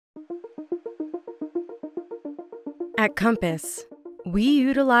At Compass, we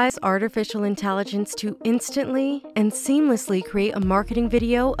utilize artificial intelligence to instantly and seamlessly create a marketing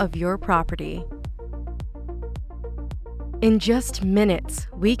video of your property. In just minutes,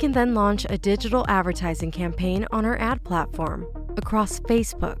 we can then launch a digital advertising campaign on our ad platform across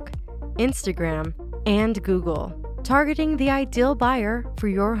Facebook, Instagram, and Google, targeting the ideal buyer for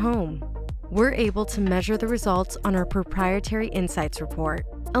your home. We're able to measure the results on our proprietary insights report,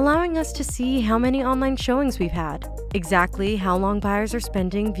 allowing us to see how many online showings we've had, exactly how long buyers are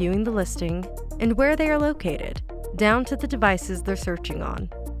spending viewing the listing, and where they are located, down to the devices they're searching on.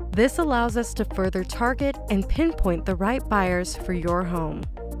 This allows us to further target and pinpoint the right buyers for your home.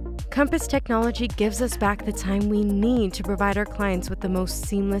 Compass technology gives us back the time we need to provide our clients with the most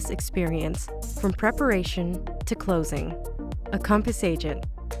seamless experience, from preparation to closing. A Compass agent,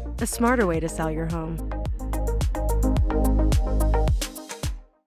 a smarter way to sell your home.